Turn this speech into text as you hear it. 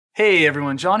Hey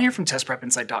everyone, John here from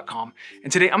testprepinsight.com,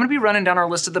 and today I'm going to be running down our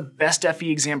list of the best FE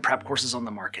exam prep courses on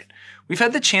the market. We've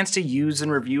had the chance to use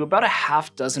and review about a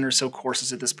half dozen or so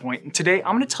courses at this point, and today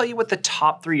I'm going to tell you what the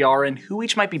top 3 are and who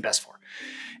each might be best for.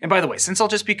 And by the way, since I'll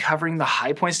just be covering the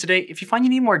high points today, if you find you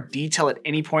need more detail at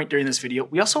any point during this video,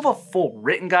 we also have a full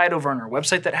written guide over on our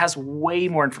website that has way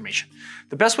more information.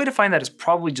 The best way to find that is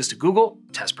probably just to Google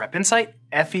Test Prep Insight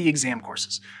FE exam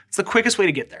courses. It's the quickest way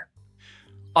to get there.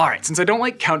 Alright, since I don't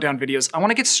like countdown videos, I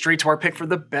want to get straight to our pick for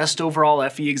the best overall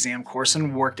FE exam course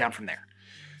and work down from there.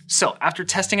 So, after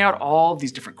testing out all of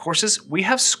these different courses, we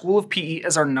have School of PE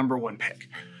as our #1 pick.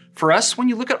 For us, when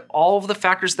you look at all of the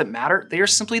factors that matter, they are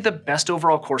simply the best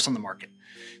overall course on the market.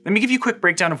 Let me give you a quick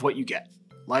breakdown of what you get.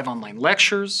 Live online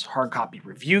lectures, hard copy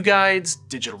review guides,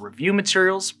 digital review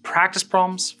materials, practice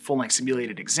problems, full-length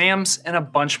simulated exams, and a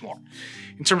bunch more.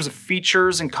 In terms of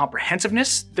features and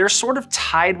comprehensiveness, they're sort of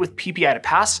tied with PPI to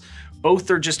pass. Both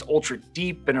are just ultra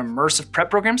deep and immersive prep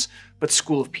programs, but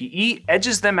School of PE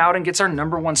edges them out and gets our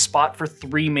 #1 spot for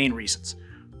 3 main reasons: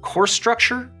 course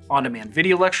structure, on-demand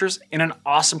video lectures, and an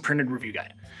awesome printed review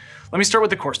guide. Let me start with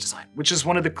the course design, which is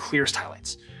one of the clearest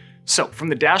highlights. So, from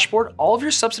the dashboard, all of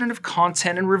your substantive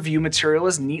content and review material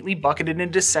is neatly bucketed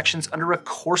into sections under a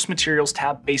course materials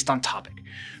tab based on topic.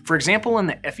 For example, in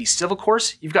the FE Civil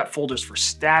course, you've got folders for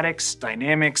statics,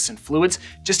 dynamics, and fluids,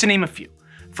 just to name a few.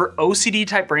 For OCD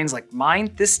type brains like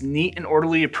mine, this neat and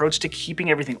orderly approach to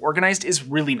keeping everything organized is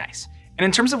really nice. And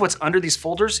in terms of what's under these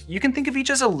folders, you can think of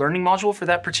each as a learning module for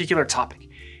that particular topic.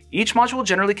 Each module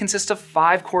generally consists of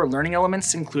 5 core learning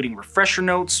elements, including refresher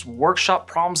notes, workshop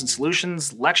problems and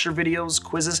solutions, lecture videos,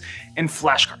 quizzes, and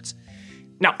flashcards.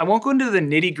 Now, I won't go into the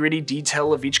nitty-gritty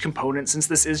detail of each component since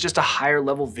this is just a higher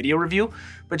level video review,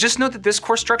 but just note that this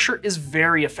course structure is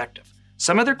very effective.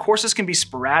 Some other courses can be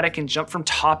sporadic and jump from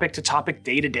topic to topic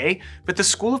day to day, but the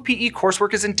School of PE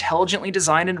coursework is intelligently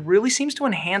designed and really seems to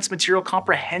enhance material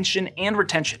comprehension and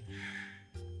retention.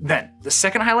 Then, the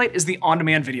second highlight is the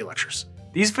on-demand video lectures.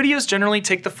 These videos generally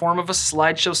take the form of a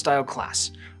slideshow style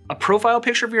class. A profile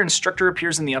picture of your instructor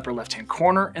appears in the upper left-hand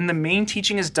corner, and the main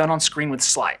teaching is done on screen with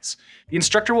slides. The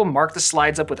instructor will mark the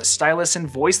slides up with a stylus and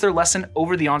voice their lesson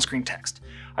over the on-screen text.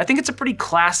 I think it's a pretty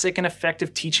classic and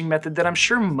effective teaching method that I'm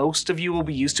sure most of you will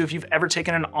be used to if you've ever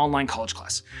taken an online college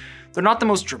class. They're not the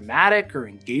most dramatic or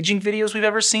engaging videos we've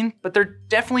ever seen, but they're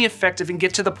definitely effective and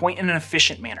get to the point in an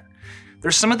efficient manner.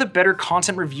 They're some of the better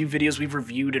content review videos we've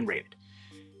reviewed and rated.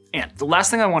 And the last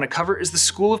thing I want to cover is the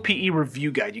School of PE review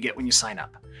guide you get when you sign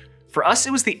up. For us,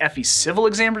 it was the FE Civil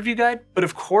exam review guide, but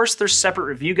of course there's separate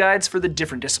review guides for the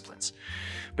different disciplines.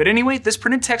 But anyway, this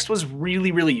printed text was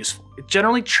really useful. It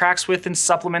generally tracks with and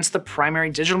supplements the primary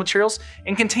digital materials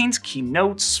and contains key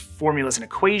notes, formulas and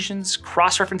equations,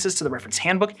 cross-references to the reference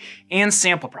handbook, and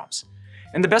sample prompts.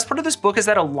 And the best part of this book is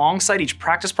that alongside each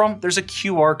practice problem, there's a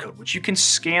QR code, which you can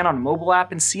scan on a mobile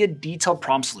app and see a detailed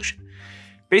prompt solution.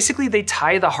 Basically, they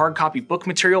tie the hard copy book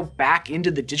material back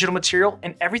into the digital material,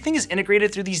 and everything is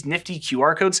integrated through these nifty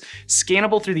QR codes,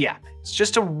 scannable through the app. It's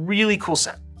just a really cool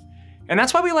set. And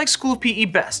that's why we like School of PE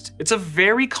best. It's a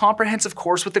very comprehensive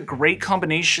course with a great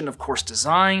combination of course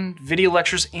design, video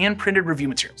lectures, and printed review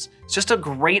materials. It's just a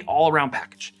great all-around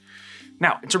package.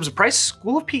 Now, in terms of price,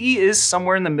 School of PE is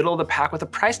somewhere in the middle of the pack with a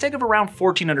price tag of around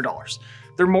 $1,400.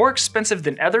 They're more expensive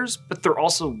than others, but they're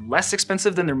also less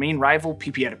expensive than their main rival,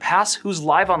 PPI to Pass, whose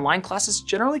live online classes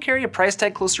generally carry a price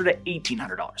tag closer to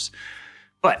 $1,800.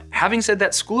 But having said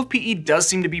that, School of PE does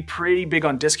seem to be pretty big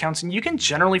on discounts, and you can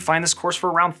generally find this course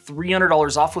for around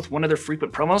 $300 off with one of their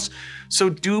frequent promos, so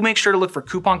do make sure to look for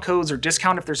coupon codes or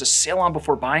discount if there's a sale on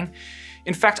before buying.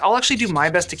 In fact, I'll actually do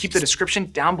my best to keep the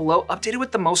description down below updated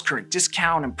with the most current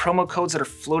discount and promo codes that are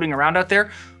floating around out there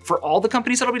for all the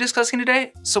companies that I'll be discussing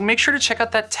today, so make sure to check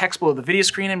out that text below the video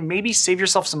screen and maybe save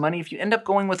yourself some money if you end up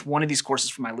going with one of these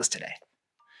courses from my list today.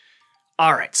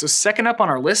 Alright, so second up on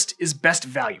our list is Best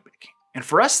Value Pick, and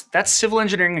for us, that's Civil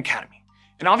Engineering Academy.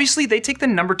 And obviously, they take the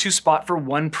 #2 spot for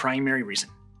one primary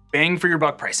reason: bang for your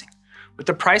buck pricing. With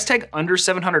the price tag under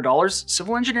 $700,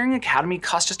 Civil Engineering Academy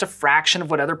costs just a fraction of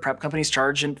what other prep companies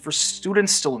charge, and for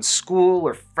students still in school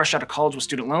or fresh out of college with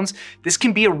student loans, this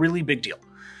can be a really big deal.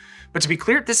 But to be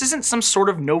clear, this isn't some sort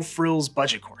of no-frills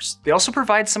budget course. They also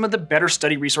provide some of the better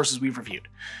study resources we've reviewed.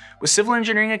 With Civil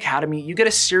Engineering Academy, you get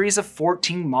a series of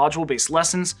 14 module-based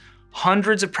lessons,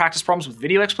 hundreds of practice problems with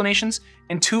video explanations,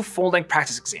 and 2 full-length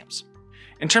practice exams.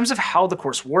 In terms of how the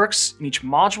course works, in each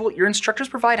module, your instructors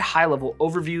provide high-level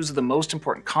overviews of the most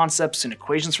important concepts and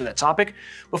equations for that topic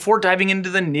before diving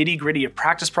into the nitty-gritty of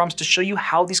practice problems to show you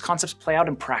how these concepts play out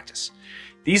in practice.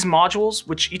 These modules,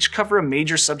 which each cover a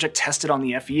major subject tested on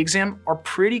the FE exam, are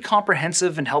pretty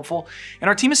comprehensive and helpful, and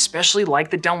our team especially like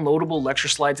the downloadable lecture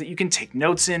slides that you can take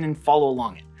notes in and follow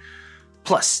along in.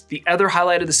 Plus, the other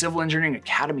highlight of the Civil Engineering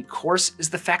Academy course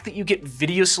is the fact that you get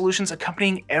video solutions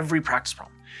accompanying every practice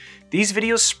problem. These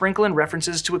videos sprinkle in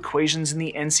references to equations in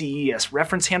the NCEES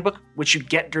reference handbook, which you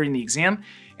get during the exam,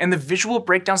 and the visual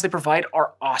breakdowns they provide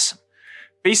are awesome.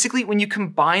 Basically, when you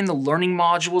combine the learning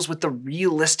modules with the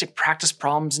realistic practice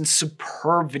problems and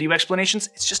superb video explanations,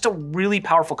 it's just a really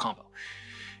powerful combo.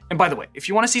 And by the way, if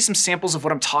you want to see some samples of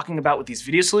what I'm talking about with these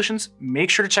video solutions, make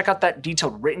sure to check out that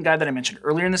detailed written guide that I mentioned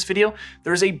earlier in this video.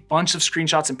 There's a bunch of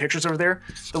screenshots and pictures over there.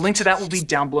 The link to that will be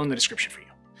down below in the description for you.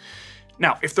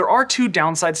 Now, if there are two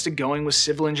downsides to going with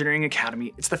Civil Engineering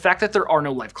Academy, it's the fact that there are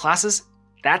no live classes.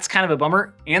 That's kind of a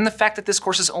bummer, and the fact that this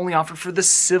course is only offered for the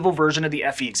civil version of the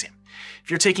FE exam. If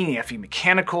you're taking a FE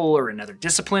mechanical or another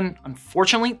discipline,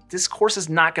 unfortunately, this course is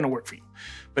not going to work for you.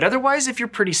 But otherwise, if you're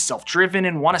pretty self-driven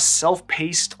and want a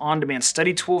self-paced, on-demand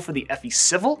study tool for the FE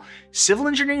Civil, Civil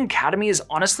Engineering Academy is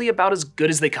honestly about as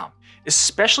good as they come,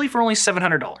 especially for only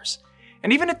 $700.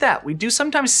 And even at that, we do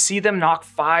sometimes see them knock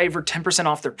 5 or 10%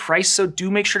 off their price, so do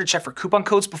make sure to check for coupon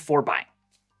codes before buying.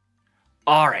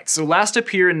 Alright, so last up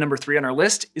here in number 3 on our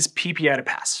list is PPI to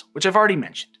pass, which I've already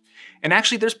mentioned. And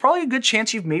actually, there's probably a good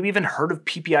chance you've maybe even heard of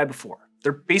PPI before.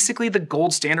 They're basically the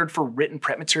gold standard for written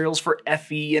prep materials for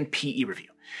FE and PE review.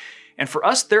 And for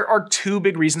us, there are 2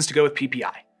 big reasons to go with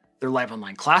PPI. They're live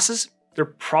online classes, they're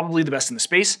probably the best in the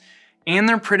space, and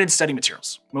they're printed study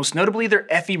materials, most notably their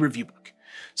FE review book.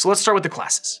 So let's start with the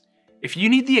classes. If you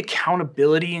need the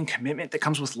accountability and commitment that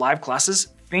comes with live classes,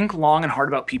 think long and hard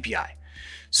about PPI.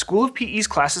 School of PE's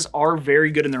classes are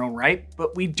very good in their own right,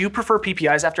 but we do prefer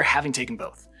PPIs after having taken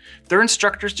both. Their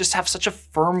instructors just have such a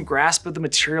firm grasp of the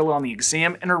material on the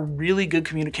exam and are really good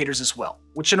communicators as well,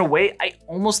 which in a way I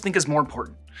almost think is more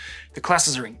important. The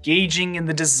classes are engaging and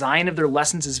the design of their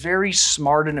lessons is very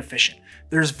smart and efficient.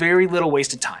 There's very little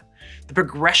wasted time. The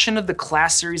progression of the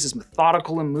class series is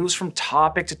methodical and moves from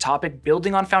topic to topic,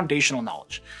 building on foundational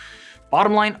knowledge.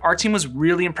 Bottom line, our team was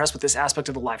really impressed with this aspect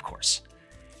of the live course.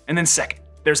 And then second,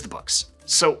 there's the books.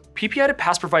 So PPI to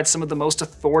Pass provides some of the most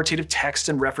authoritative text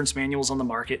and reference manuals on the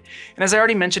market, and as I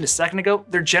already mentioned a second ago,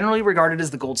 they're generally regarded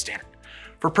as the gold standard.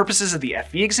 For purposes of the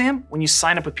FE exam, when you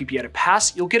sign up with PPI to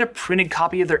Pass, you'll get a printed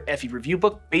copy of their FE review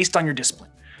book based on your discipline.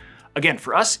 Again,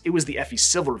 for us, it was the FE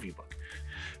Civil review book.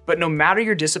 But no matter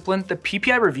your discipline, the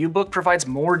PPI review book provides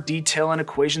more detail and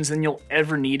equations than you'll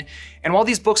ever need, and while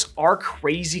these books are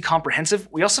crazy comprehensive,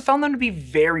 we also found them to be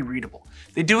very readable.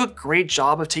 They do a great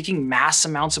job of taking mass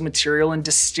amounts of material and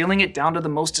distilling it down to the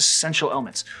most essential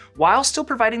elements, while still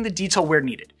providing the detail where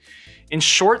needed. In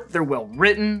short, they're well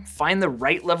written, find the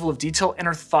right level of detail, and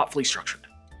are thoughtfully structured.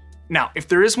 Now, if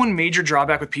there is one major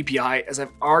drawback with PPI, as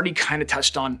I've already kind of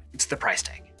touched on, it's the price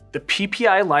tag. The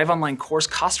PPI Live Online course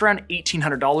costs around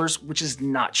 $1,800, which is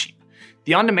not cheap.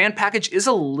 The on-demand package is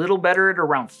a little better at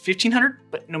around $1,500,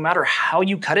 but no matter how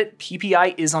you cut it,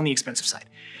 PPI is on the expensive side.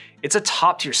 It's a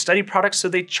top-tier study product, so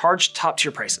they charge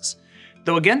top-tier prices.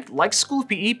 Though again, like School of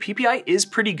PE, PPI is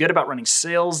pretty good about running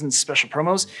sales and special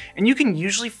promos, and you can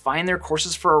usually find their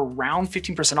courses for around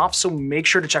 15% off, so make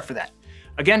sure to check for that.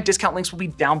 Again, discount links will be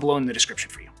down below in the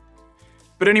description for you.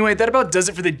 But anyway, that about does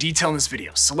it for the detail in this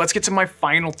video, so let's get to my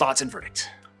final thoughts and verdict.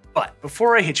 But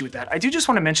before I hit you with that, I do just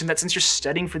want to mention that since you're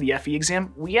studying for the FE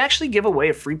exam, we actually give away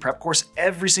a free prep course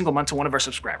every single month to one of our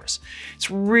subscribers.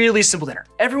 It's really simple to enter.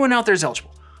 Everyone out there is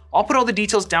eligible. I'll put all the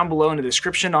details down below in the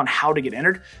description on how to get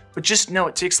entered, but just know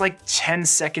it takes like 10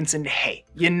 seconds and hey,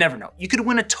 you never know. You could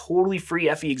win a totally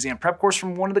free FE exam prep course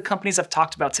from one of the companies I've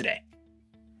talked about today.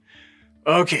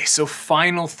 Okay, so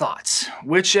final thoughts.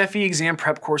 Which FE exam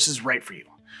prep course is right for you?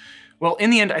 Well,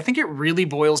 in the end, I think it really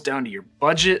boils down to your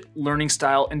budget, learning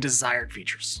style, and desired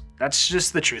features. That's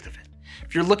just the truth of it.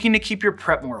 If you're looking to keep your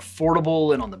prep more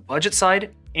affordable and on the budget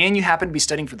side, and you happen to be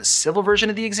studying for the civil version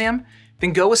of the exam,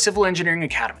 then go with Civil Engineering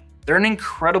Academy. They're an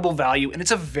incredible value, and it's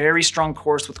a very strong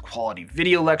course with quality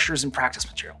video lectures and practice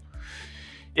material.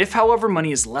 If, however,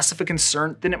 money is less of a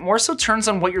concern, then it more so turns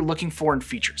on what you're looking for in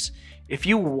features. If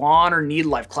you want or need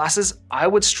live classes, I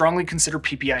would strongly consider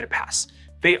PPI to Pass.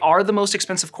 They are the most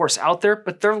expensive course out there,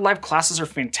 but their live classes are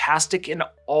fantastic and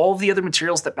all the other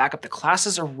materials that back up the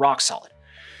classes are rock solid.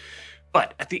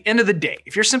 But at the end of the day,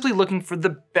 if you're simply looking for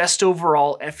the best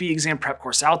overall FE exam prep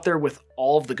course out there with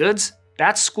all of the goods,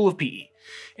 that's School of PE.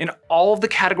 In all of the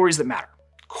categories that matter,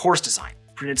 course design,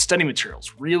 printed study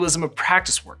materials, realism of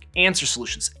practice work, answer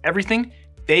solutions, everything,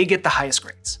 they get the highest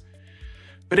grades.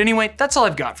 But anyway, that's all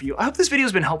I've got for you. I hope this video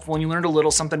has been helpful and you learned a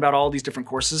little something about all these different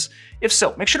courses. If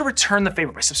so, make sure to return the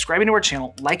favor by subscribing to our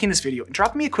channel, liking this video, and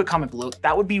dropping me a quick comment below.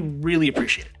 That would be really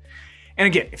appreciated. And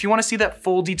again, if you want to see that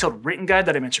full detailed written guide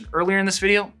that I mentioned earlier in this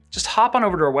video, just hop on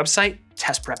over to our website,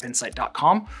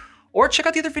 testprepinsight.com, or check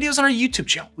out the other videos on our YouTube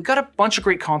channel. We got a bunch of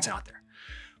great content out there.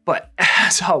 But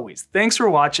as always, thanks for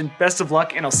watching, best of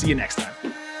luck, and I'll see you next time.